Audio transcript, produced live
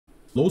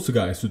Hello, so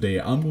guys, today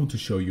I'm going to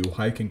show you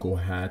how you can go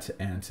ahead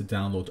and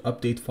download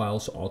update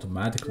files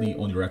automatically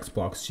on your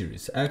Xbox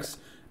Series X,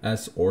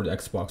 S, or the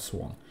Xbox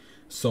One.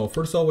 So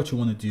first of all, what you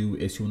want to do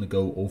is you want to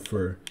go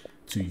over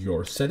to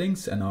your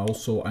settings, and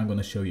also I'm going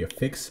to show you a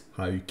fix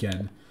how you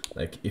can,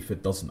 like, if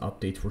it doesn't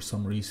update for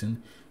some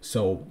reason.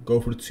 So go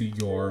over to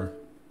your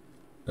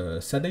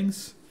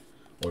settings,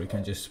 or you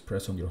can just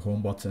press on your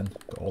home button,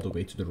 go all the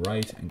way to the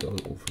right and go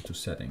over to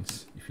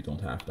settings if you don't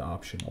have the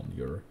option on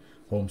your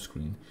home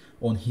screen.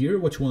 On here,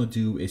 what you want to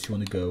do is you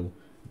want to go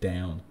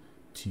down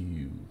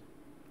to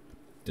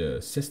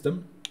the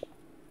system,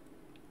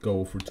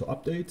 go over to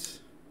updates.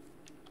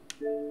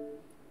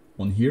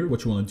 On here,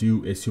 what you want to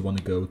do is you want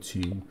to go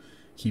to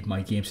keep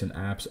my games and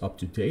apps up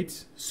to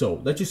date.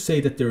 So let's just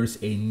say that there is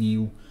a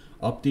new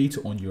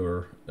update on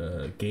your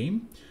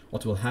game.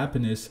 What will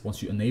happen is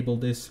once you enable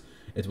this,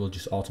 it will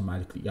just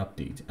automatically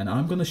update. And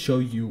I'm going to show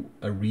you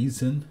a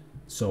reason,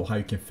 so how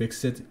you can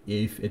fix it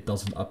if it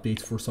doesn't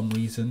update for some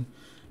reason,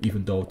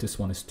 even though this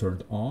one is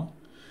turned on.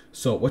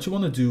 So what you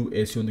want to do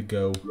is you want to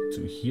go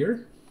to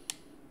here,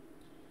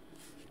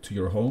 to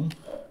your home,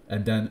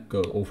 and then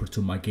go over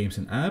to my games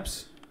and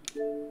apps,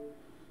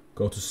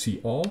 go to see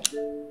all,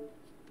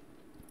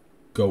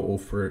 go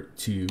over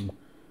to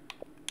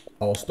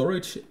all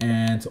storage,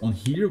 and on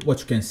here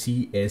what you can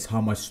see is how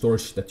much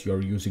storage that you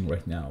are using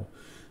right now.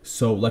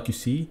 So like you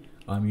see,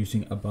 I'm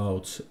using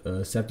about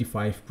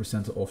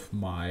 75% of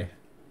my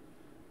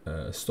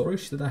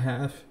storage that I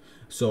have.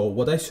 So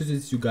what I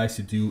suggest you guys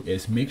to do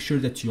is make sure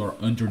that you are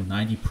under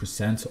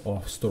 90%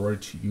 of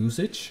storage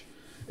usage,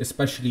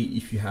 especially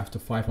if you have the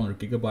 500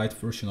 gigabyte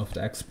version of the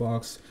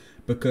Xbox,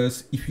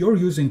 because if you're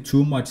using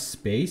too much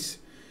space,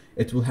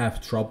 it will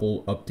have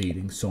trouble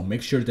updating. So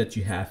make sure that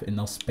you have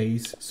enough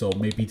space. So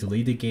maybe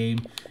delete the game,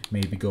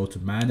 maybe go to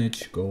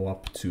manage, go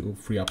up to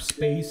free up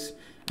space,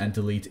 and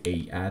delete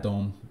a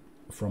add-on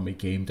from a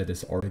game that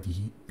has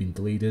already been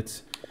deleted.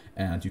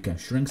 And you can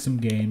shrink some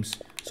games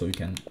so you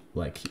can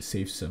like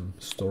save some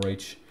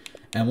storage.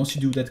 And once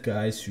you do that,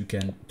 guys, you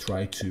can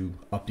try to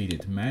update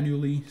it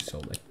manually. So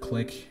like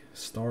click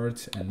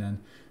start, and then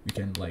you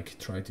can like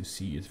try to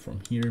see it from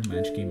here,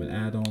 manage game and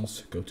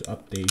add-ons, go to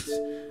updates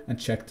and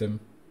check them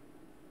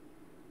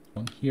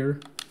on here.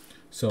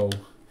 So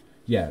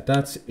yeah,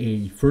 that's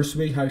a first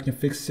way how you can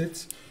fix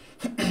it.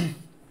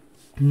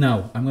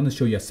 Now I'm going to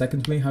show you a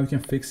second way how you can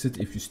fix it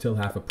if you still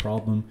have a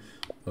problem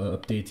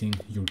updating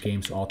your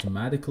games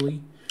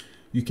automatically.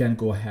 You can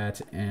go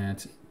ahead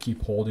and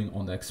keep holding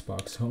on the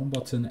Xbox home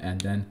button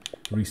and then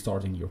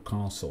restarting your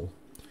console.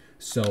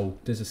 So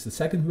this is the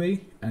second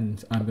way,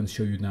 and I'm going to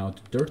show you now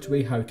the third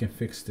way how you can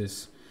fix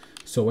this.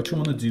 So what you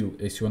want to do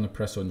is you want to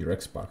press on your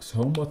Xbox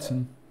home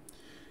button,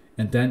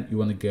 and then you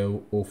want to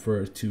go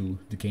over to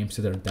the games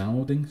that are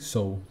downloading.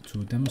 So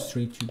to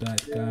demonstrate you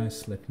that,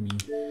 guys, let me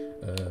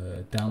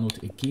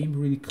download a game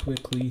really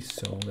quickly.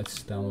 So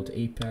let's download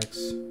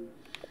Apex.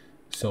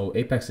 So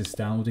Apex is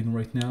downloading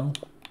right now,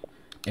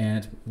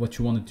 and what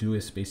you want to do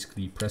is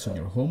basically press on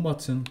your home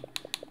button,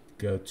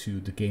 go to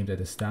the game that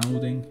is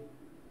downloading,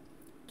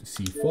 to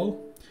see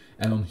full,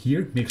 and on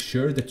here make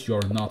sure that you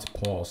are not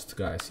paused,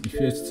 guys. If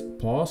it's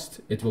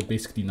paused, it will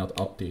basically not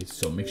update,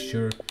 so make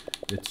sure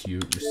that you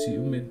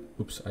resume it.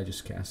 Oops, I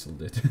just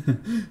canceled it.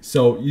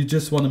 So you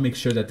just want to make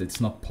sure that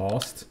it's not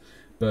paused.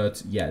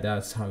 But yeah,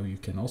 that's how you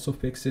can also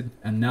fix it.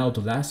 And now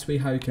the last way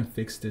how you can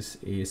fix this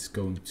is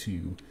going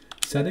to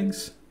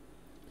settings,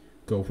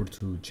 go over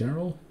to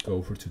general, go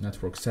over to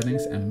network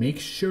settings, and make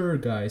sure,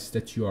 guys,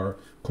 that you are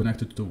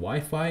connected to the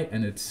Wi-Fi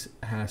and it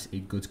has a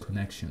good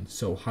connection.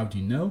 So how do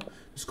you know?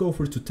 Just go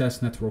over to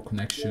test network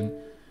connection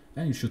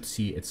and you should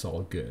see it's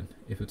all good.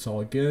 If it's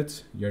all good,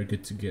 you're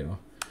good to go.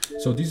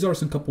 So these are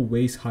some couple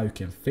ways how you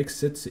can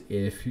fix it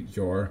if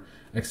your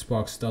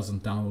Xbox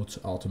doesn't download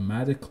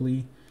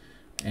automatically.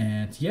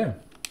 And yeah,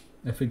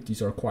 I think these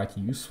are quite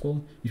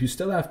useful. If you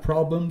still have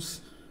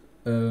problems,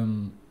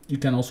 you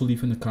can also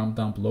leave in the comment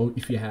down below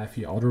if you have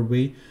the other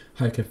way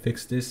how you can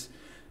fix this.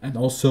 And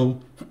also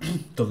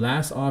the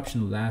last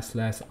option, last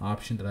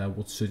option that I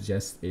would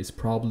suggest is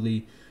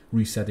probably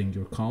resetting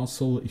your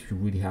console if you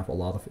really have a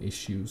lot of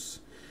issues.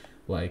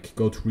 Like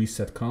go to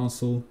reset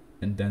console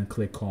and then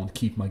click on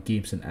keep my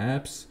games and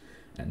apps,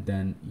 and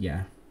then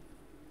yeah,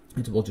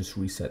 it will just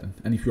reset it.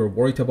 And if you're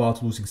worried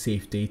about losing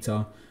save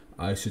data,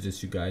 I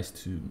suggest you guys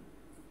to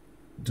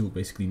do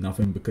basically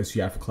nothing, because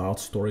you have cloud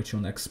storage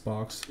on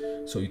Xbox,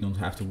 so you don't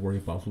have to worry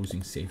about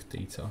losing saved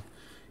data.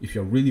 If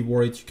you're really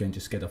worried, you can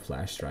just get a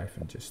flash drive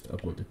and just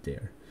upload it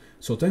there.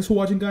 So thanks for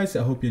watching, guys.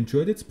 I hope you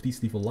enjoyed it.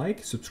 Please leave a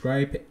like,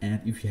 subscribe,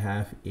 and if you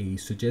have a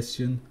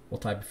suggestion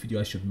what type of video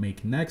I should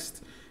make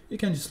next, you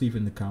can just leave it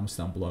in the comments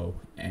down below.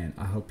 And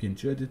I hope you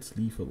enjoyed it.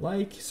 Leave a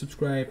like,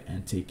 subscribe,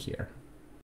 and take care.